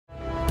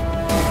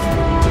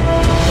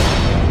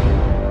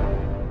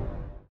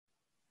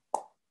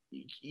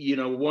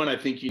one, I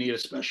think you need a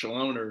special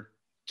owner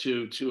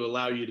to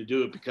allow you to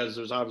do it, because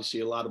there's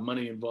obviously a lot of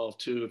money involved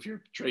too if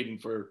you're trading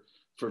for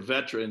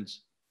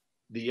veterans.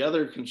 The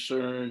other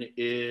concern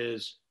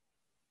is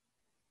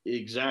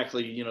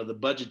exactly, the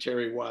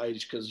budgetary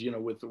wise, because,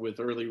 with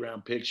early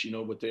round picks,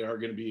 what they are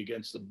going to be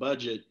against the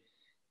budget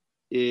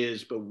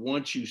is, but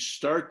once you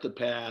start the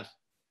path,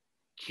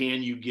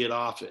 can you get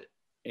off it?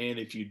 And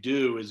if you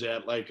do, is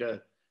that like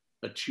a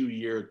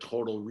 2-year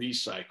total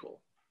recycle?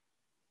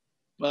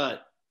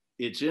 But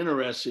it's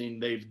interesting.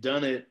 They've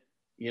done it,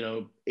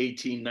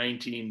 18,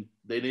 19.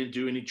 They didn't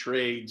do any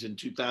trades in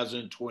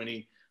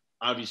 2020.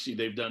 Obviously,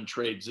 they've done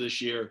trades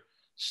this year,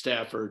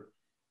 Stafford.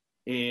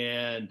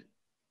 And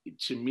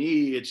to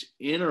me, it's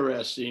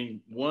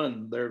interesting.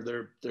 One,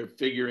 they're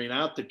figuring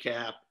out the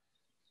cap.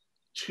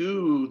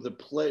 Two,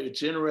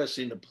 it's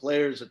interesting the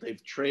players that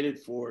they've traded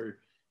for,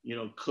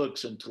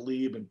 Cooks and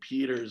Talib and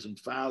Peters and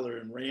Fowler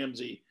and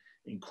Ramsey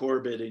and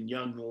Corbett and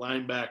Young, the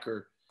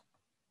linebacker.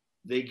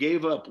 They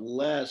gave up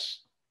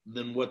less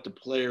than what the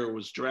player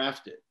was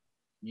drafted.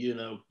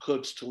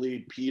 Cooks,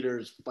 Talib,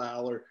 Peters,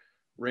 Fowler,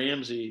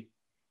 Ramsey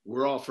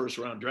were all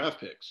first-round draft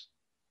picks.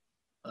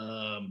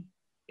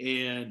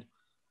 And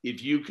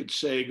if you could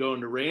say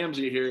going to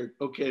Ramsey here,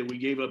 okay, we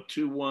gave up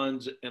 2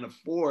 1s and a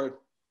 4th,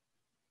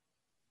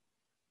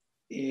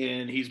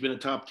 and he's been a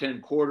top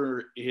 10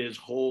 quarter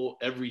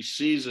every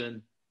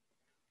season.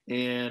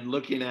 And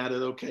looking at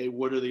it, okay,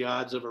 what are the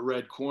odds of a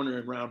red corner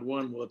in round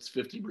 1? Well, it's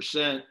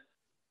 50%.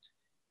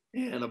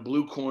 And a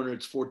blue corner,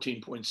 it's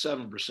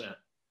 14.7%.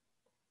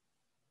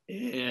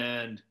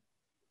 And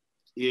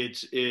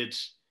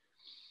it's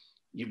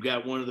you've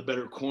got one of the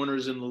better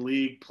corners in the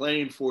league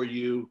playing for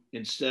you,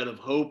 instead of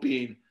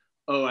hoping,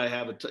 oh, I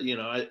have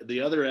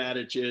the other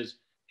adage is,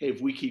 hey,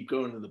 if we keep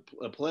going to the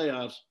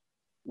playoffs,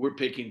 we're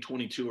picking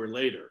 22 or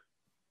later.